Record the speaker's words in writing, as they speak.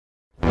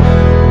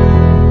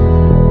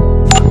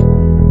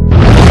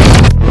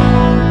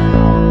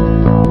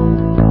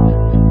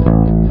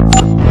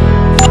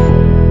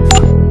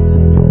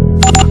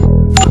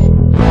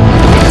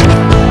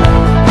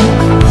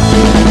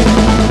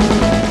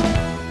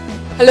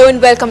Hello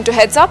and welcome to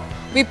Heads Up.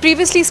 We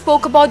previously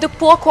spoke about the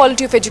poor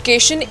quality of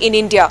education in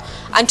India,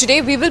 and today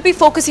we will be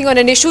focusing on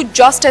an issue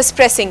just as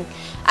pressing,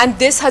 and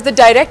this has a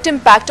direct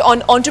impact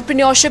on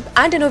entrepreneurship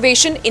and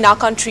innovation in our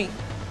country.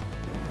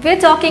 We're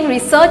talking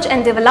research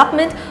and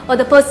development, or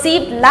the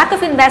perceived lack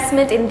of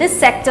investment in this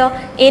sector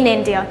in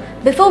India.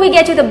 Before we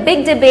get to the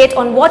big debate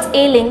on what's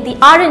ailing the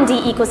R&D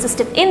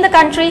ecosystem in the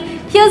country,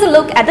 here's a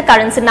look at the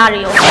current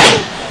scenario.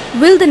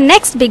 Will the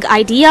next big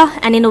idea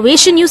and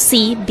innovation you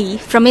see be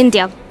from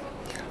India?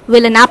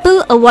 Will an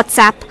Apple, a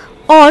WhatsApp,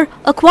 or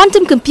a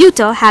quantum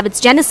computer have its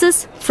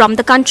genesis from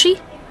the country?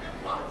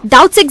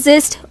 Doubts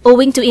exist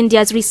owing to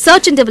India's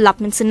research and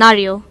development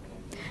scenario.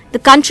 The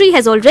country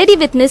has already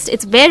witnessed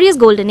its various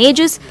golden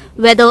ages,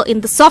 whether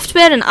in the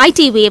software and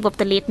IT wave of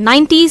the late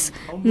 90s,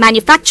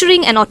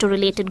 manufacturing and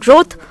auto-related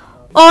growth,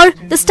 or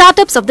the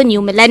startups of the new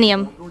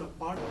millennium.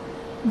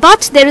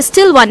 But there is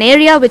still one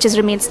area which has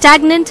remained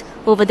stagnant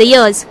over the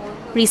years: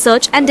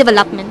 research and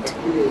development.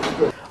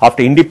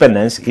 After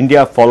independence,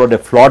 India followed a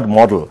flawed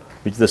model,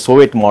 which is the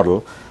Soviet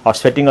model of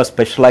setting up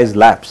specialized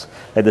labs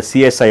like the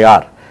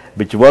CSIR,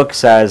 which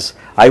works as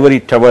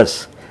ivory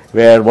towers,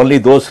 where only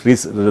those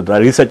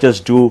researchers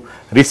do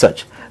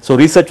research. So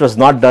research was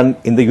not done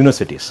in the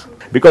universities,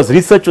 because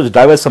research was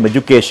diverse from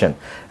education,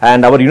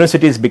 and our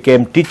universities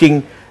became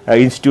teaching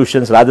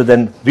institutions rather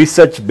than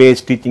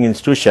research-based teaching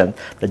institutions.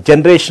 The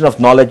generation of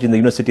knowledge in the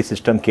university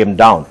system came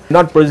down,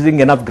 not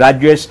producing enough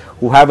graduates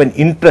who have an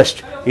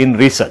interest in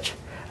research.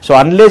 So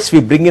unless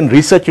we bring in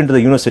research into the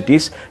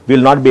universities, we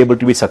will not be able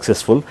to be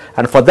successful,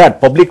 and for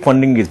that public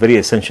funding is very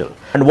essential.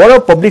 And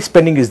whatever public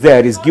spending is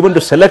there is given to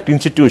select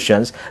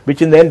institutions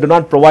which in the end do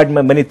not provide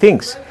many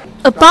things.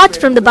 Apart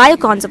from the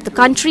biocons of the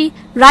country,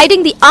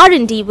 riding the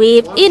R&D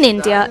wave in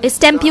India is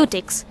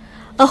Therapeutics,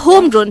 a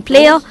homegrown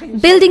player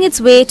building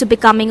its way to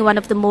becoming one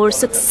of the more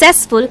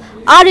successful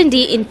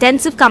R&D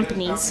intensive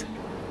companies.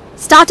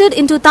 Started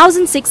in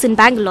 2006 in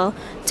Bangalore,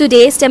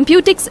 today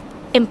Therapeutics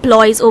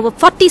employs over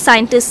 40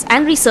 scientists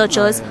and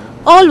researchers,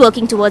 all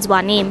working towards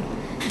one aim: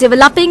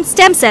 developing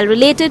stem cell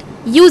related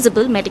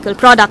usable medical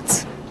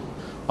products.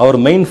 Our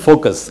main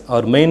focus,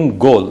 our main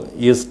goal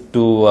is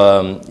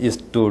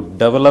to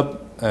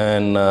develop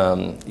an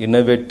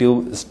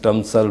innovative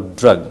stem cell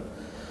drug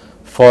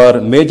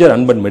for major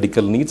unmet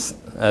medical needs,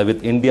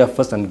 with India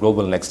first and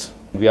global next.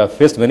 We have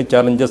faced many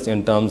challenges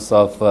in terms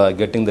of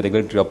getting the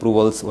regulatory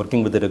approvals,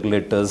 working with the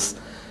regulators,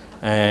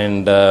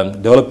 and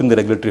developing the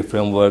regulatory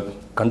framework,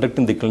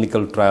 conducting the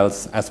clinical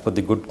trials as per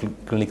the good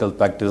clinical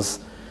practice,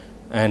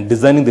 and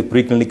designing the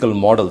preclinical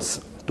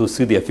models to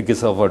see the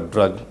efficacy of our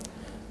drug,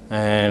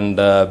 and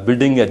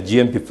building a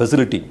GMP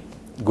facility,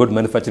 good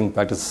manufacturing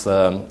practice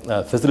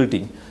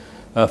facility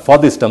for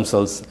the stem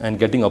cells, and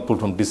getting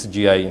approval from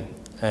DCGI,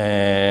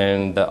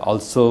 and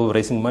also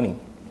raising money,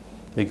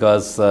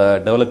 because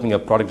developing a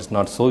product is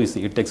not so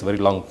easy. It takes a very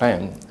long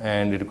time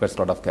and it requires a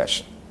lot of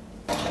cash.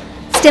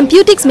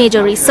 Therapeutics'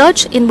 major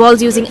research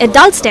involves using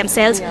adult stem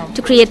cells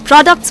to create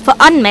products for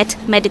unmet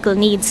medical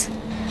needs.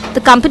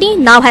 The company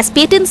now has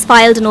patents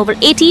filed in over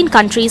 18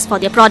 countries for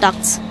their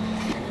products.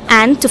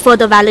 And to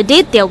further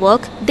validate their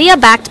work, they are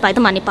backed by the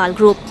Manipal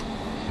Group.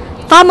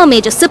 Pharma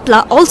major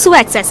Cipla also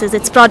accesses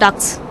its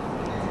products.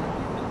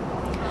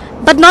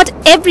 But not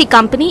every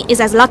company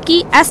is as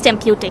lucky as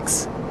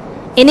Therapeutics.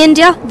 In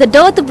India, the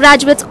dearth of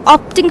graduates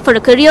opting for a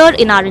career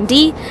in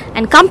R&D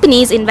and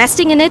companies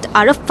investing in it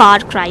are a far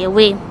cry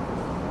away.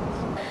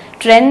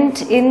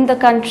 Trend in the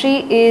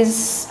country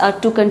is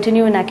to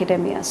continue in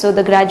academia. So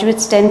the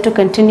graduates tend to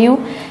continue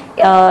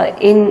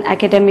in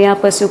academia,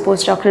 pursue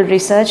postdoctoral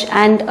research,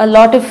 and a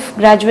lot of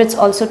graduates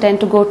also tend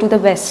to go to the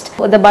West.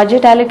 The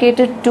budget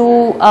allocated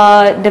to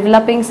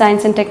developing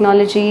science and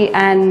technology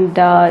and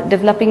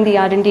developing the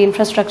R&D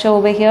infrastructure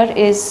over here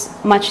is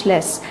much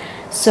less.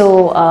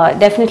 So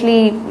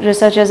definitely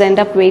researchers end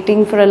up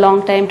waiting for a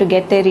long time to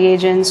get their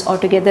reagents or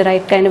to get the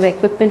right kind of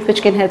equipment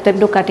which can help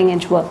them do cutting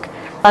edge work.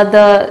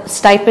 The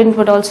stipend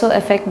would also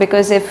affect,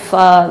 because if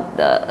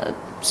the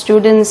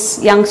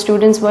young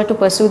students were to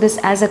pursue this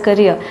as a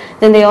career,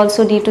 then they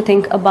also need to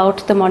think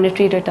about the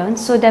monetary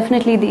returns. So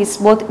definitely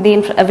both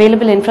the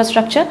available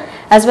infrastructure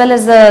as well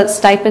as the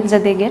stipends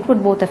that they get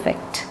would both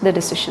affect the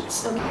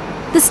decisions.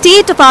 The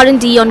state of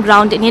R&D on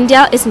ground in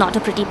India is not a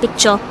pretty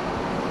picture.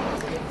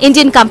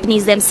 Indian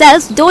companies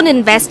themselves don't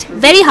invest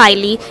very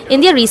highly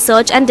in their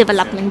research and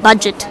development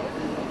budget.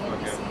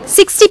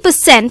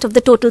 60% of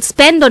the total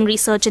spend on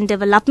research and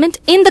development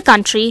in the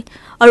country,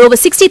 or over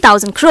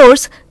 60,000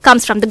 crores,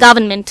 comes from the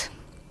government.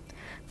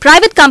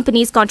 Private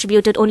companies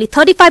contributed only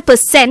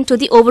 35% to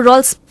the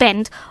overall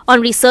spend on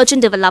research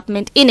and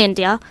development in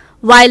India,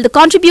 while the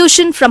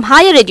contribution from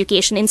higher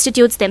education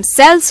institutes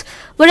themselves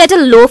were at a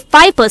low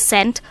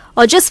 5%,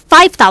 or just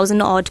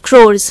 5,000 odd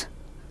crores.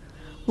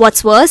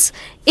 What's worse,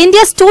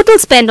 India's total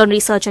spend on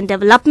research and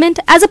development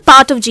as a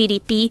part of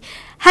GDP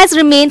has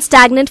remained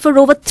stagnant for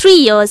over 3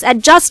 years at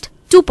just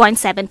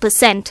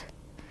 2.7%.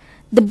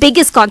 The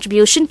biggest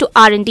contribution to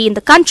R&D in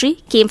the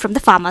country came from the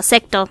pharma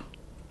sector.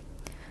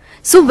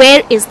 So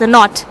where is the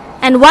knot?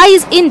 And why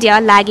is India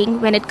lagging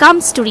when it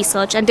comes to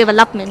research and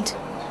development?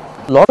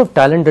 A lot of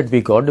talent that we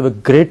got, they were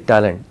great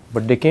talent,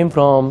 but they came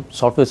from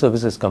software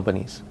services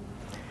companies.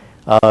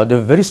 They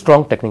were very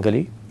strong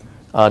technically.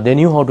 They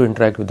knew how to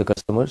interact with the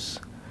customers,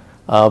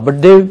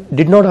 but they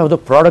did not have the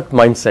product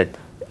mindset.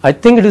 I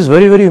think it is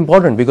very, very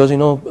important because,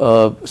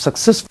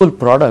 successful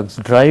products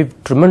drive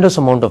tremendous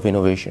amount of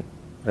innovation,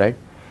 right?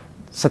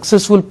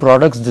 Successful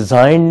products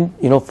designed,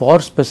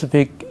 for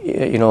specific,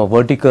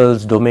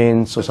 verticals,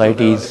 domains,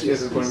 societies,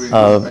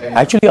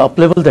 actually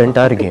up-level the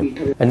entire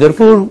game. And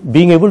therefore,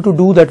 being able to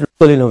do that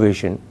local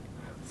innovation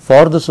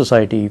for the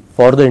society,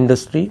 for the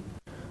industry,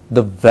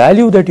 the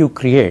value that you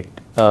create,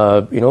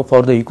 for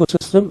the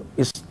ecosystem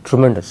is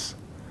tremendous.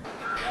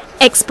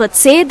 Experts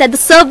say that the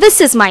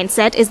services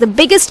mindset is the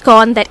biggest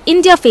con that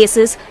India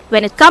faces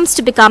when it comes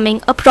to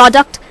becoming a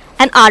product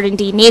and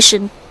R&D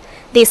nation.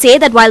 They say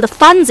that while the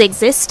funds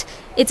exist,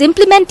 its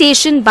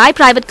implementation by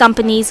private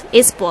companies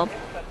is poor.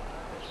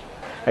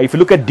 If you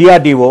look at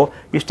DRDO,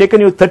 it's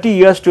taken you 30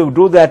 years to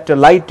do that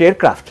light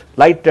aircraft,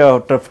 light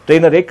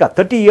trainer aircraft.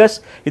 30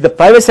 years, if the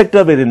private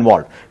sector were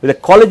involved, if the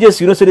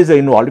colleges, universities are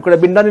involved, it could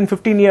have been done in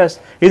 15 years.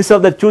 Instead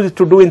of they choose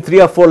to do in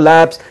 3 or 4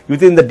 labs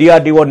within the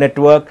DRDO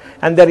network,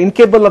 and they're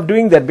incapable of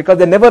doing that because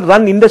they never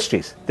run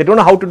industries. They don't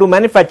know how to do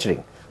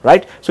manufacturing,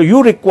 right? So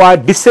you require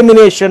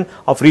dissemination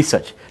of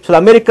research. So the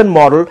American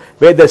model,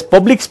 where there's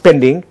public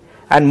spending,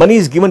 and money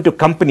is given to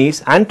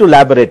companies and to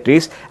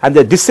laboratories, and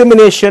the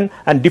dissemination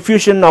and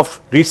diffusion of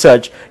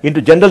research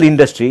into general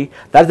industry,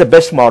 that's the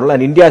best model,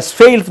 and India has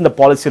failed from the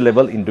policy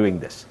level in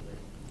doing this.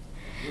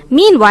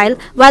 Meanwhile,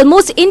 while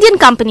most Indian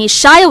companies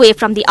shy away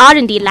from the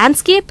R&D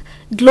landscape,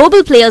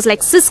 global players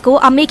like Cisco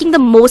are making the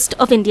most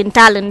of Indian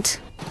talent.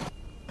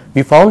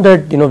 We found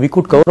that, we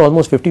could cover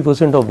almost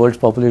 50% of world's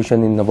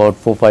population in about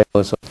 4-5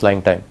 hours of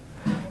flying time.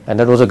 And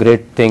that was a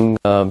great thing,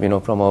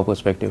 from our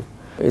perspective.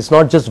 It's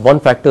not just one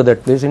factor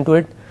that plays into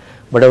it,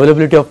 but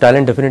availability of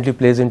talent definitely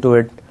plays into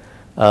it.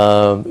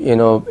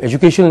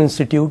 Educational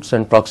institutes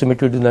and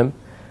proximity to them,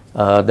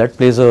 that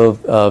plays a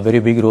very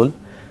big role.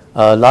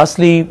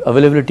 Lastly,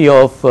 availability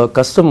of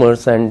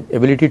customers and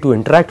ability to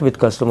interact with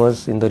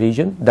customers in the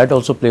region, that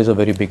also plays a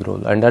very big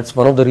role. And that's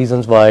one of the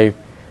reasons why,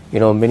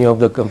 many of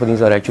the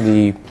companies are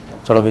actually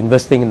sort of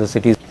investing in the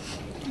cities.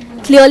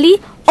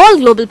 Clearly, all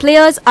global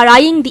players are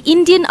eyeing the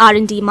Indian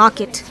R&D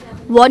market.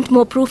 Want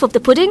more proof of the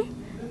pudding?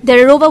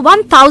 There are over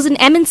 1,000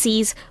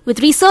 MNCs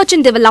with research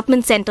and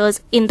development centers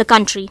in the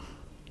country.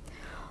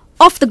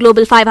 Of the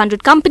global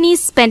 500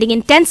 companies spending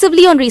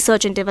intensively on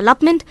research and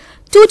development,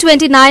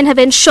 229 have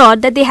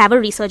ensured that they have a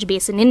research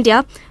base in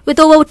India, with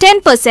over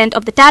 10%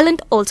 of the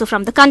talent also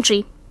from the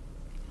country.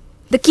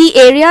 The key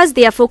areas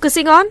they are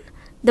focusing on: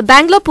 the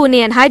Bangalore,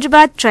 Pune and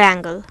Hyderabad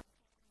triangle.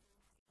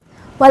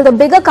 While the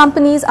bigger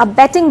companies are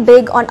betting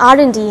big on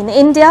R&D in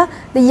India,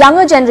 the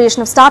younger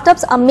generation of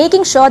startups are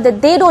making sure that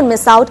they don't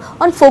miss out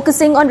on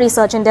focusing on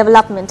research and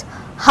development.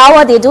 How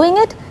are they doing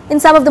it? In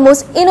some of the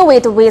most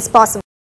innovative ways possible.